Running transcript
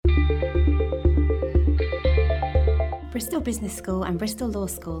Bristol Business School and Bristol Law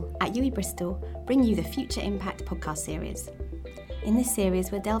School at UWE Bristol bring you the Future Impact podcast series. In this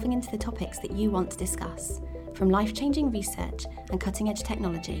series, we're delving into the topics that you want to discuss, from life-changing research and cutting-edge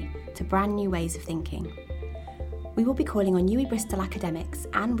technology to brand new ways of thinking. We will be calling on UWE Bristol academics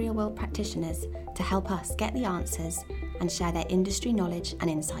and real-world practitioners to help us get the answers and share their industry knowledge and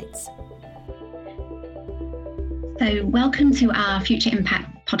insights. So welcome to our Future Impact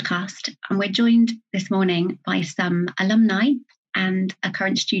podcast, and we're joined this morning by some alumni and a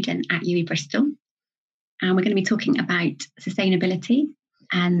current student at UWE Bristol. And we're going to be talking about sustainability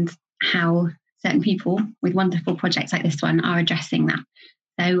and how certain people with wonderful projects like this one are addressing that.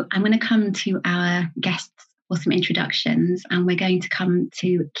 So I'm going to come to our guests for some introductions, and we're going to come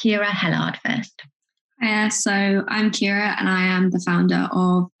to Kira Hellard first. So I'm Kira and I am the founder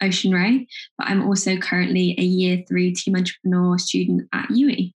of Ocean Ray, but I'm also currently a Year 3 Team Entrepreneur student at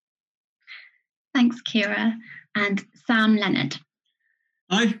UWE. Thanks, Kira. And Sam Leonard.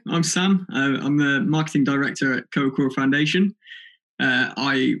 Hi, I'm Sam. I'm the Marketing Director at Coca-Cola Foundation.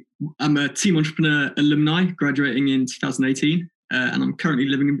 I am a Team Entrepreneur alumni graduating in 2018, and I'm currently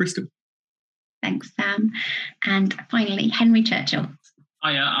living in Bristol. Thanks, Sam. And finally, Henry Churchill.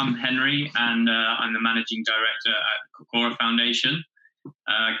 Hiya, I'm Henry, and I'm the Managing Director at Coca-Cola Foundation.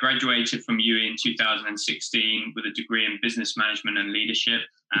 Graduated from UWE in 2016 with a degree in Business Management and Leadership,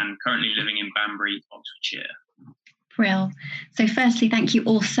 and currently living in Banbury, Oxfordshire. Brill. So firstly, thank you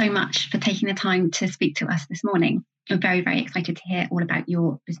all so much for taking the time to speak to us this morning. I'm very, very excited to hear all about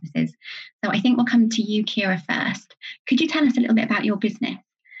your businesses. So I think we'll come to you, Kira, first. Could you tell us a little bit about your business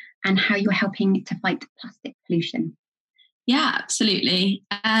and how you're helping to fight plastic pollution? Yeah, absolutely.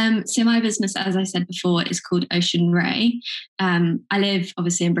 So my business, as I said before, is called Ocean Ray. I live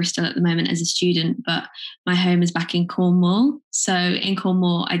obviously in Bristol at the moment as a student, but my home is back in Cornwall. So in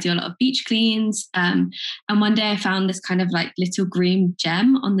Cornwall, I do a lot of beach cleans. And one day I found this kind of like little green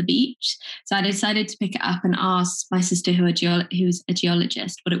gem on the beach. So I decided to pick it up and ask my sister, who's a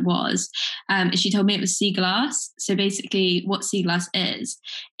geologist, what it was. And she told me it was sea glass. So basically what sea glass is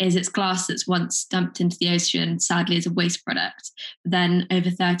it's glass that's once dumped into the ocean, sadly, as a waste product. Then over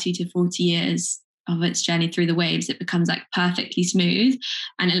 30 to 40 years of its journey through the waves, it becomes like perfectly smooth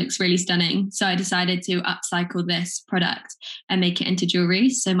and it looks really stunning. So I decided to upcycle this product and make it into jewelry.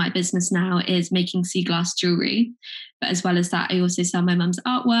 So my business now is making sea glass jewelry. But as well as that, I also sell my mum's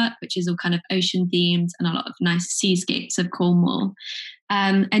artwork, which is all kind of ocean themed and a lot of nice seascapes of Cornwall.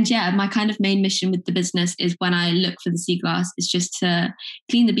 And yeah, my kind of main mission with the business is when I look for the sea glass is just to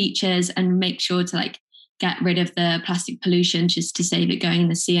clean the beaches and make sure to like get rid of the plastic pollution just to save it going in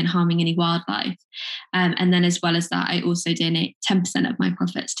the sea and harming any wildlife. And then as well as that, I also donate 10% of my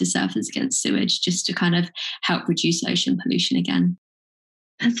profits to Surfers Against Sewage just to kind of help reduce ocean pollution again.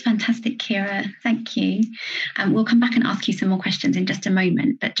 That's fantastic, Kira. Thank you. We'll come back and ask you some more questions in just a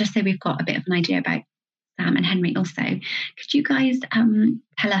moment, but just so we've got a bit of an idea about Sam and Henry also, could you guys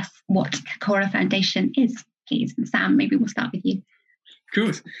tell us what Coca-Cola Foundation is, please? And Sam, maybe we'll start with you. Of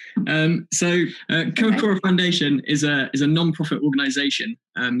course. Coca-Cola Foundation is a non-profit organisation.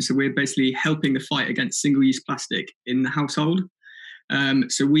 So we're basically helping the fight against single-use plastic in the household.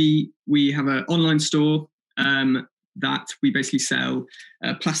 So we have an online store that we basically sell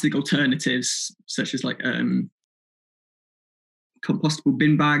plastic alternatives such as like compostable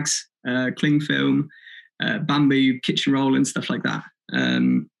bin bags, cling film, bamboo kitchen roll and stuff like that.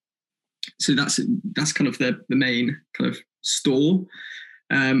 So that's kind of the main kind of store.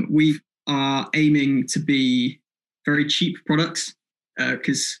 We are aiming to be very cheap products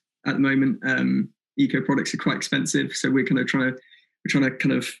because at the moment eco products are quite expensive. So we're trying to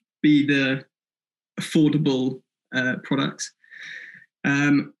kind of be the affordable products.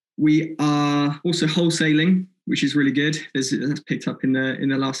 We are also wholesaling, which is really good. That's picked up in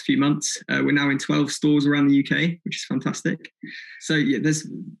the last few months. We're now in 12 stores around the UK, which is fantastic. So yeah, there's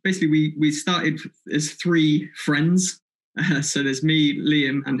basically we started as 3 friends. So there's me,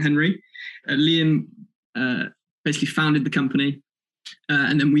 Liam, and Henry. Liam basically founded the company,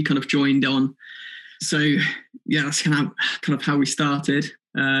 and then we kind of joined on. So yeah, that's kind of how we started.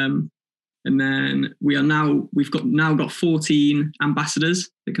 And then we've got 14 ambassadors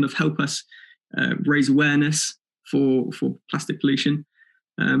that kind of help us raise awareness for plastic pollution.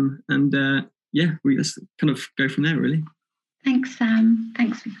 We just kind of go from there, really. Thanks, Sam.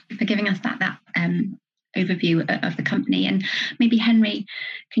 Thanks for giving us that overview of the company. And maybe Henry,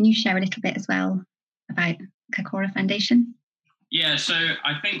 can you share a little bit as well about Coca-Cola Foundation? Yeah, so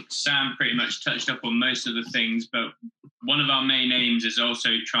I think Sam pretty much touched up on most of the things, but one of our main aims is also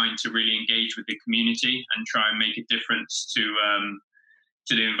trying to really engage with the community and try and make a difference to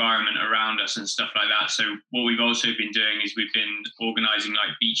to the environment around us and stuff like that. So what we've also been doing is we've been organising like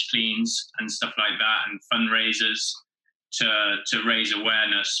beach cleans and stuff like that, and fundraisers to raise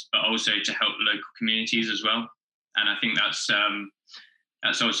awareness, but also to help local communities as well. And I think that's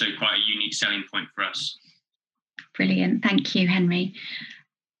also quite a unique selling point for us. Brilliant. Thank you, Henry.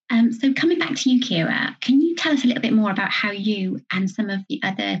 So coming back to you, Kira, can you tell us a little bit more about how you and some of the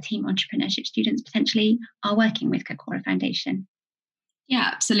other team entrepreneurship students potentially are working with Kokora Foundation? Yeah,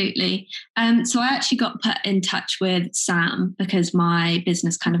 absolutely. So I actually got put in touch with Sam because my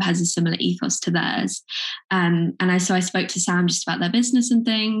business kind of has a similar ethos to theirs. And I spoke to Sam just about their business and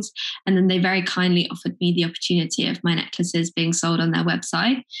things. And then they very kindly offered me the opportunity of my necklaces being sold on their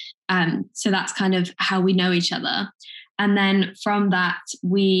website. So that's kind of how we know each other. And then from that,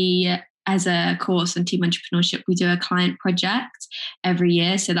 we, as a course on team entrepreneurship, we do a client project every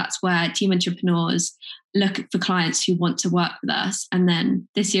year. So that's where team entrepreneurs look for clients who want to work with us. And then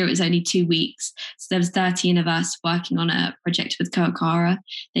this year it was only 2 weeks. So there was 13 of us working on a project with Kokora.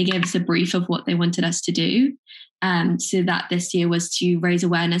 They gave us a brief of what they wanted us to do. So that this year was to raise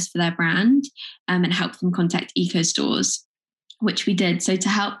awareness for their brand and help them contact eco stores, which we did. So to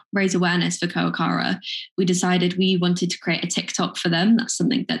help raise awareness for Kokora, we decided we wanted to create a TikTok for them. That's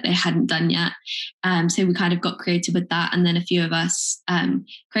something that they hadn't done yet. So we kind of got creative with that. And then a few of us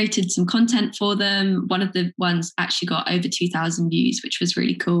created some content for them. One of the ones actually got over 2,000 views, which was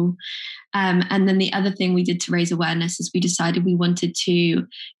really cool. And then the other thing we did to raise awareness is we decided we wanted to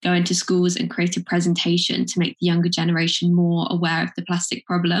go into schools and create a presentation to make the younger generation more aware of the plastic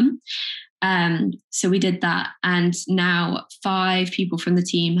problem. So we did that, and now 5 people from the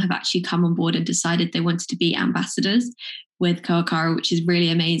team have actually come on board and decided they wanted to be ambassadors with Kokora, which is really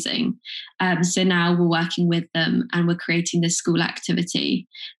amazing. So now we're working with them and we're creating this school activity,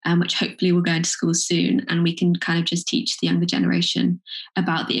 which hopefully will go into schools soon, and we can kind of just teach the younger generation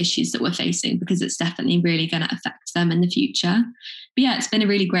about the issues that we're facing, because it's definitely really going to affect them in the future. But yeah, it's been a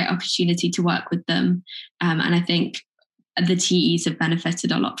really great opportunity to work with them, and I think the TEs have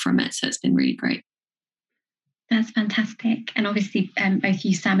benefited a lot from it. So it's been really great. That's fantastic. And obviously, both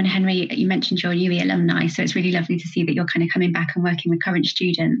you, Sam and Henry, you mentioned you're UE alumni. So it's really lovely to see that you're kind of coming back and working with current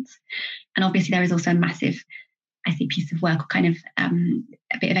students. And obviously, there is also a massive, I think, piece of work, or kind of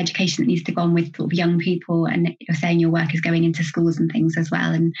a bit of education that needs to go on with sort of young people. And you're saying your work is going into schools and things as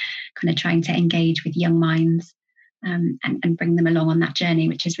well, and kind of trying to engage with young minds and bring them along on that journey,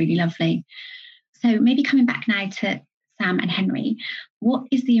 which is really lovely. So maybe coming back now to Sam and Henry, what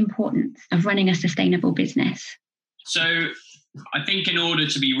is the importance of running a sustainable business? So I think in order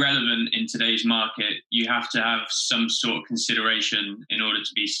to be relevant in today's market, you have to have some sort of consideration in order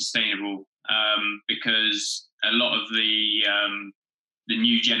to be sustainable, because a lot of the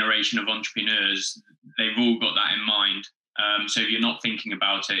new generation of entrepreneurs, they've all got that in mind. So if you're not thinking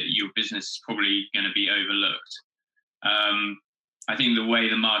about it, your business is probably going to be overlooked. I think the way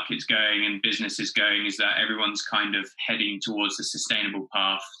the market's going and business is going is that everyone's kind of heading towards the sustainable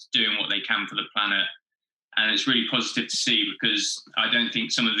path, doing what they can for the planet. And it's really positive to see, because I don't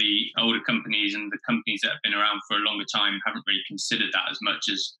think some of the older companies and the companies that have been around for a longer time haven't really considered that as much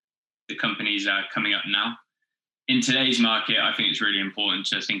as the companies that are coming up now. In today's market, I think it's really important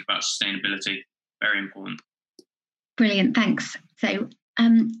to think about sustainability. Very important. Brilliant, thanks. So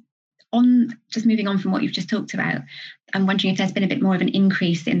on just moving on from what you've just talked about, I'm wondering if there's been a bit more of an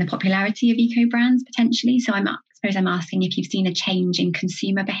increase in the popularity of eco brands potentially. So I suppose I'm asking if you've seen a change in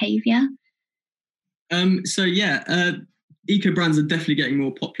consumer behaviour. Eco brands are definitely getting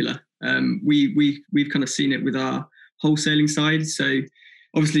more popular. We've kind of seen it with our wholesaling side. So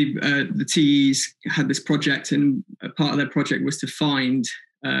obviously the TEs had this project, and a part of their project was to find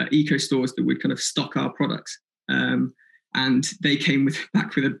eco stores that would kind of stock our products. And they came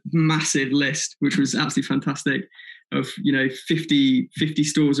back with a massive list, which was absolutely fantastic, of 50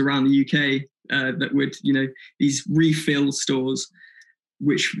 stores around the UK that would these refill stores,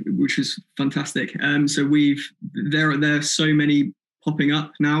 which was fantastic. So there are so many popping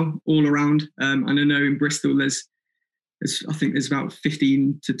up now all around. And I know in Bristol there's about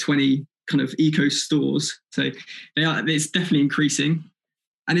 15 to 20 kind of eco stores. So it's definitely increasing,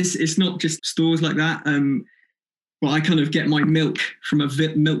 and it's not just stores like that. Well, I kind of get my milk from a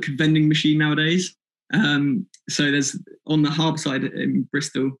milk vending machine nowadays. So there's on the harbour side in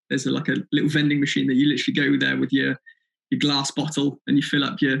Bristol, there's a little vending machine that you literally go there with your glass bottle and you fill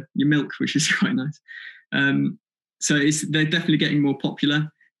up your milk, which is quite nice. So they're definitely getting more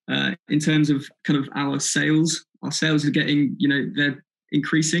popular. In terms of kind of our sales are getting, they're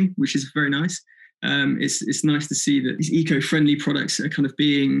increasing, which is very nice. It's nice to see that these eco-friendly products are kind of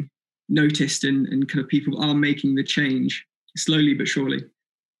being noticed and kind of people are making the change slowly but surely.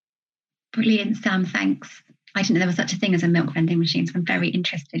 Brilliant, Sam. Thanks. I didn't know there was such a thing as a milk vending machine, so I'm very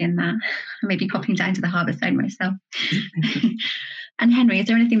interested in that. Maybe popping down to the Harbour Zone myself. And Henry, is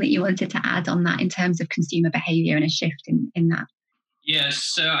there anything that you wanted to add on that in terms of consumer behaviour and a shift in that? Yes,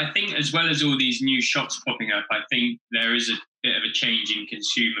 so I think as well as all these new shops popping up, I think there is a bit of a change in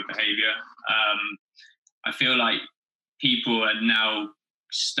consumer behaviour. I feel like people are now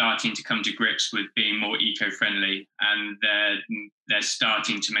starting to come to grips with being more eco-friendly, and they're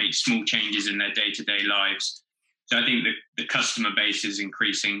starting to make small changes in their day-to-day lives. So I think the customer base is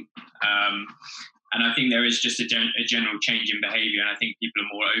increasing, and I think there is just a general change in behaviour, and I think people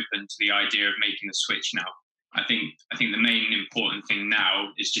are more open to the idea of making the switch now. I think the main important thing now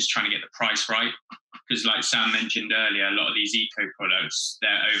is just trying to get the price right, because like Sam mentioned earlier, a lot of these eco products,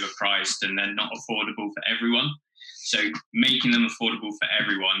 they're overpriced and they're not affordable for everyone. So making them affordable for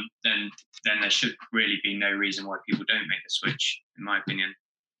everyone, then there should really be no reason why people don't make the switch, in my opinion.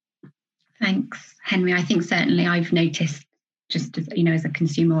 Thanks, Henry. I think certainly I've noticed, just as as a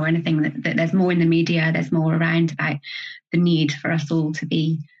consumer or anything, that there's more in the media, there's more around about the need for us all to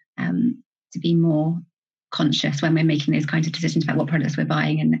be more conscious when we're making those kinds of decisions about what products we're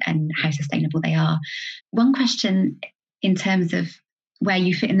buying and how sustainable they are. One question in terms of where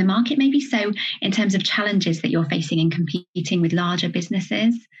you fit in the market, maybe. So in terms of challenges that you're facing in competing with larger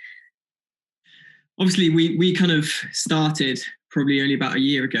businesses. Obviously, we kind of started probably only about a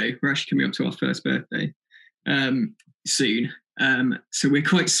year ago. We're actually coming up to our first birthday soon. So we're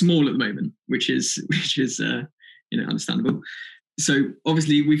quite small at the moment, which is understandable. So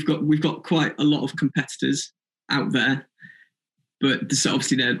obviously we've got quite a lot of competitors out there, but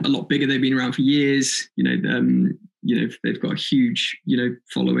obviously they're a lot bigger. They've been around for years. They've got a huge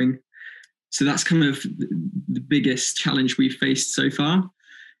following. So that's kind of the biggest challenge we've faced so far.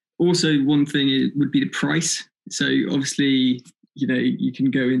 Also, one thing would be the price. So obviously, you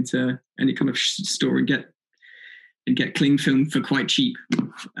can go into any kind of store and get cling film for quite cheap.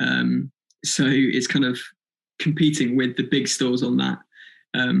 So it's kind of competing with the big stores on that.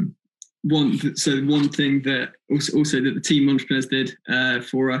 One thing that also that the team entrepreneurs did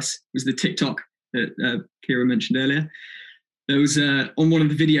for us was the TikTok that Kira mentioned earlier. There was on one of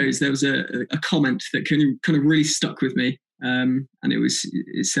the videos there was a comment that kind of really stuck with me, and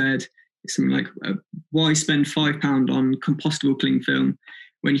it said something like, "Why spend £5 on compostable cling film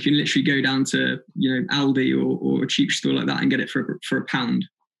when you can literally go down to Aldi or a cheap store like that and get it for £1?"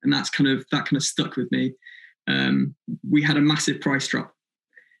 And that kind of stuck with me. We had a massive price drop,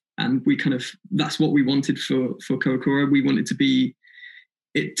 and that's what we wanted for Coca-Cola. We wanted to be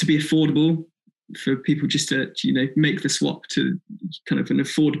affordable for people, just to make the swap to kind of an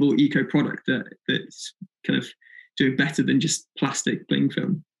affordable eco product that's kind of doing better than just plastic cling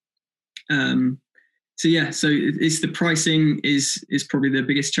film. So it's the pricing is probably the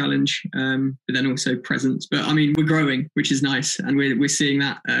biggest challenge, but then also presence. But I mean, we're growing, which is nice, and we're seeing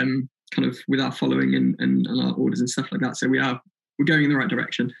that kind of with our following and our orders and stuff like that. So we're going in the right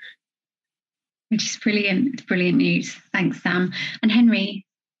direction. Which is brilliant. It's brilliant news. Thanks, Sam. And Henry,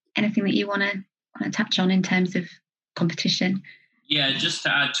 anything that you want to touch on in terms of competition? Yeah, just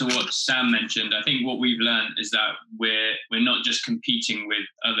to add to what Sam mentioned, I think what we've learned is that we're not just competing with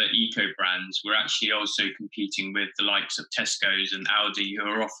other eco brands, we're actually also competing with the likes of Tesco's and Aldi, who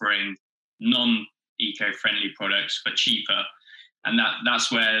are offering non-eco-friendly products for cheaper. And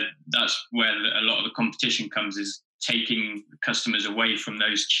that's where a lot of the competition comes, is taking customers away from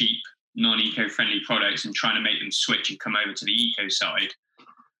those cheap non-eco-friendly products and trying to make them switch and come over to the eco side.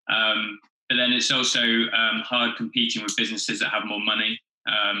 But then it's also hard competing with businesses that have more money.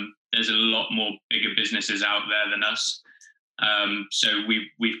 There's a lot more bigger businesses out there than us. So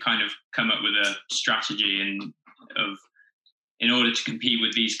we've kind of come up with a strategy in order to compete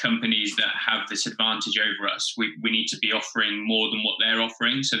with these companies that have this advantage over us, we need to be offering more than what they're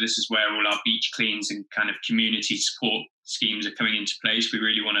offering. So this is where all our beach cleans and kind of community support schemes are coming into place. We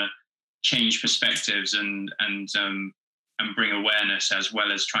really want to change perspectives and bring awareness, as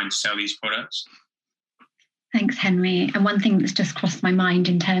well as trying to sell these products. Thanks, Henry. And one thing that's just crossed my mind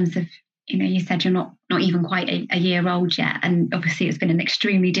in terms of, you said you're not even quite a year old yet. And obviously it's been an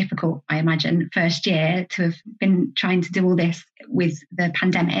extremely difficult, I imagine, first year to have been trying to do all this with the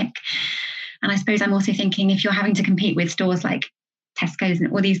pandemic. And I suppose I'm also thinking, if you're having to compete with stores like Tesco's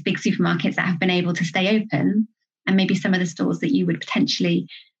and all these big supermarkets that have been able to stay open, and maybe some of the stores that you would potentially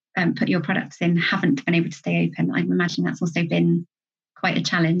put your products in haven't been able to stay open, I imagine that's also been quite a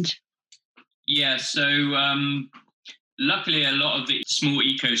challenge. Yeah, so luckily a lot of the small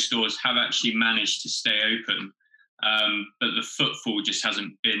eco stores have actually managed to stay open, but the footfall just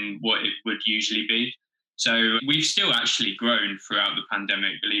hasn't been what it would usually be. So we've still actually grown throughout the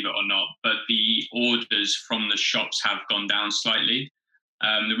pandemic, believe it or not, but the orders from the shops have gone down slightly.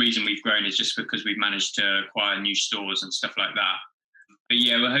 The reason we've grown is just because we've managed to acquire new stores and stuff like that. But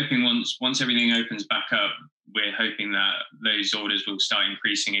yeah, we're hoping once everything opens back up, we're hoping that those orders will start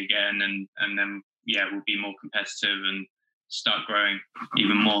increasing again, and then we'll be more competitive and start growing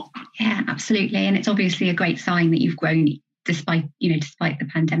even more. Yeah, absolutely. And it's obviously a great sign that you've grown despite the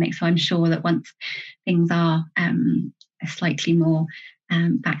pandemic. So I'm sure that once things are slightly more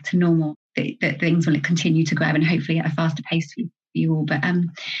back to normal, that things will continue to grow and hopefully at a faster pace for you all. But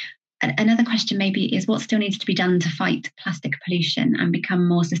another question maybe is, what still needs to be done to fight plastic pollution and become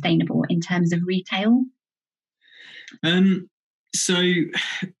more sustainable in terms of retail? So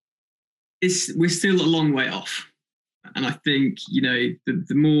we're still a long way off. And I think, the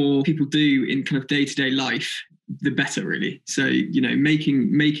more people do in kind of day-to-day life, the better, really. So,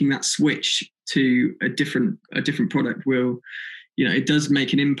 making that switch to a different product will, it does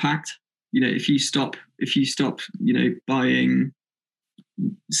make an impact. If you stop, buying,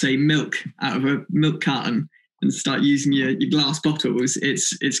 say, milk out of a milk carton and start using your glass bottles,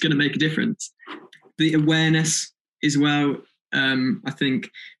 it's going to make a difference. The awareness as well. I think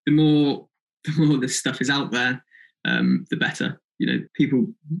the more this stuff is out there, the better. People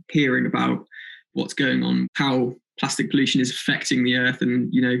hearing about what's going on, how plastic pollution is affecting the earth, and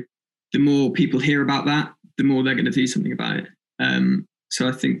the more people hear about that, the more they're going to do something about it. So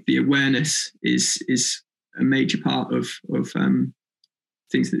I think the awareness is a major part of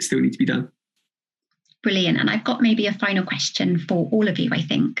things that still need to be done. Brilliant. And I've got maybe a final question for all of you, I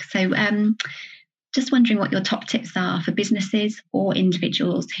think. So just wondering what your top tips are for businesses or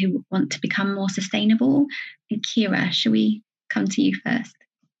individuals who want to become more sustainable. And Kira, shall we come to you first?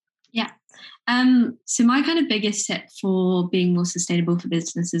 Yeah. So my kind of biggest tip for being more sustainable for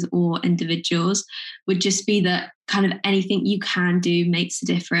businesses or individuals would just be that kind of anything you can do makes a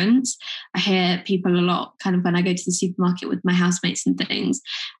difference. I hear people a lot kind of when I go to the supermarket with my housemates and things,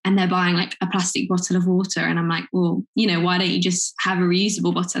 and they're buying like a plastic bottle of water, and I'm like, well, why don't you just have a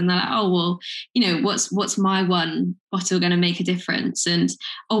reusable bottle? And they're like, oh, well, what's my one bottle going to make a difference? And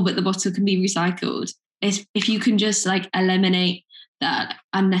but the bottle can be recycled. If you can just like eliminate that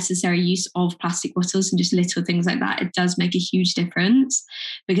unnecessary use of plastic bottles and just little things like that, it does make a huge difference,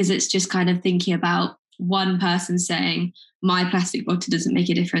 because it's just kind of thinking about one person saying my plastic bottle doesn't make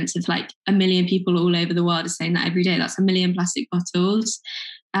a difference. If like 1 million people all over the world are saying that every day, that's 1 million plastic bottles.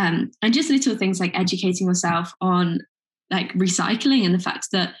 And just little things like educating yourself on like recycling and the fact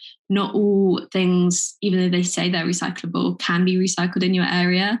that not all things, even though they say they're recyclable, can be recycled in your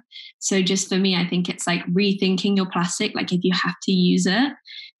area. So just for me, I think it's like rethinking your plastic. Like if you have to use it,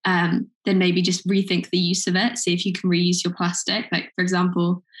 then maybe just rethink the use of it. See if you can reuse your plastic. Like for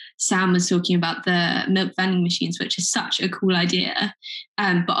example, Sam was talking about the milk vending machines, which is such a cool idea,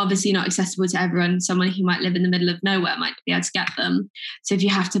 but obviously not accessible to everyone. Someone who might live in the middle of nowhere might be able to get them. So if you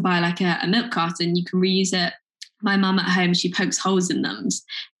have to buy like a milk carton, you can reuse it. My mum at home, she pokes holes in them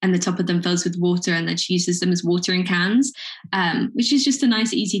and the top of them fills with water, and then she uses them as watering cans, which is just a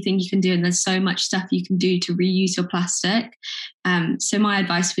nice, easy thing you can do. And there's so much stuff you can do to reuse your plastic. So my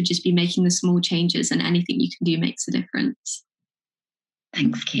advice would just be making the small changes, and anything you can do makes a difference.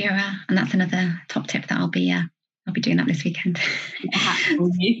 Thanks, Kira. And that's another top tip that I'll be doing that this weekend.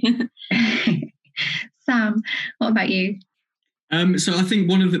 Sam, what about you? So I think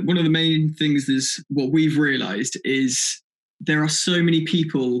one of the main things is what we've realised is there are so many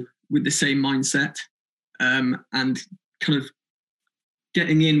people with the same mindset, and kind of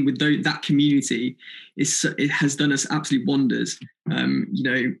getting in with that community it has done us absolute wonders.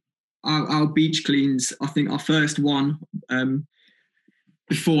 Our beach cleans, I think our first one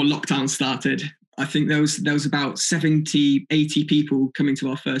before lockdown started, I think there was about 70, 80 people coming to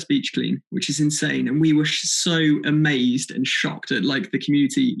our first beach clean, which is insane. And we were so amazed and shocked at like the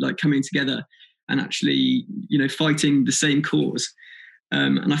community like coming together and actually, fighting the same cause.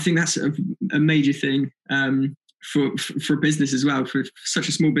 And I think that's a major thing for business as well. For such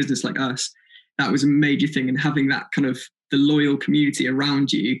a small business like us, that was a major thing. And having that kind of the loyal community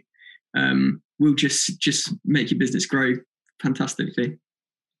around you will just make your business grow fantastically.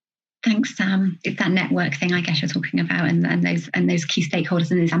 Thanks, Sam. It's that network thing I guess you're talking about, and those key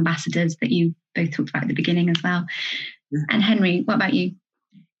stakeholders and those ambassadors that you both talked about at the beginning as well. Yeah. And Henry, what about you?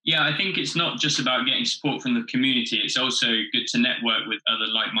 Yeah, I think it's not just about getting support from the community. It's also good to network with other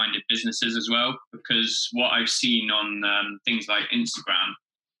like-minded businesses as well, because what I've seen on things like Instagram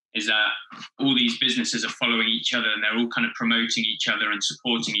is that all these businesses are following each other, and they're all kind of promoting each other and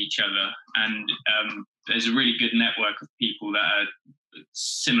supporting each other. And there's a really good network of people that are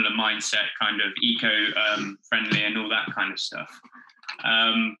similar mindset, kind of eco-friendly and all that kind of stuff.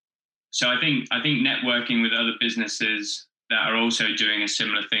 So I think networking with other businesses that are also doing a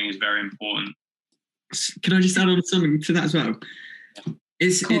similar thing is very important. Can I just add on something to that as well? Yeah.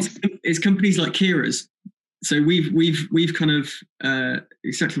 It's companies like Kira's. So we've kind of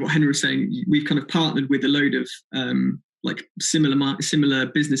exactly what Henry was saying. We've kind of partnered with a load of like similar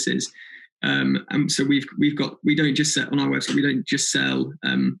businesses. And so we don't just sell on our website. We don't just sell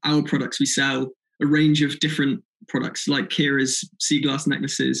our products. We sell a range of different products like Kira's sea glass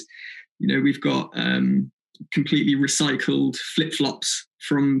necklaces. We've got completely recycled flip-flops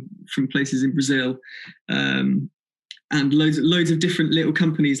from places in Brazil, and loads of different little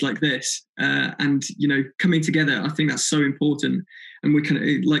companies like this. And coming together, I think that's so important. And we're kind of,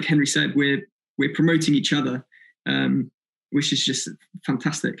 like Henry said, we're promoting each other, which is just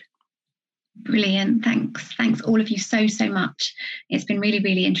fantastic. Brilliant. Thanks all of you so much. It's been really,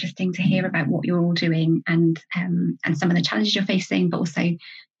 really interesting to hear about what you're all doing and some of the challenges you're facing, but also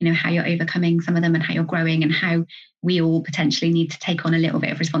how you're overcoming some of them and how you're growing and how we all potentially need to take on a little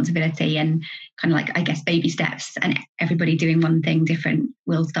bit of responsibility and kind of like, I guess, baby steps, and everybody doing one thing different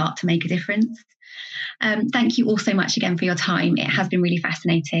will start to make a difference. Thank you all so much again for your time. It has been really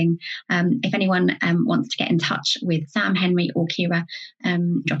fascinating. If anyone wants to get in touch with Sam, Henry or Kira,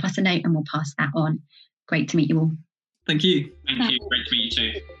 drop us a note and we'll pass that on. Great to meet you all. Thank you. Thank you. Great to meet you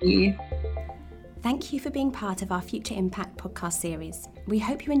too. Thank you. Thank you for being part of our Future Impact podcast series. We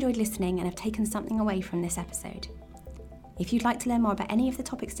hope you enjoyed listening and have taken something away from this episode. If you'd like to learn more about any of the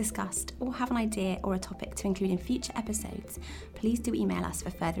topics discussed or have an idea or a topic to include in future episodes, please do email us for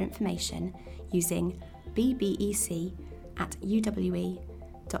further information using bbec@uwe.ac.uk.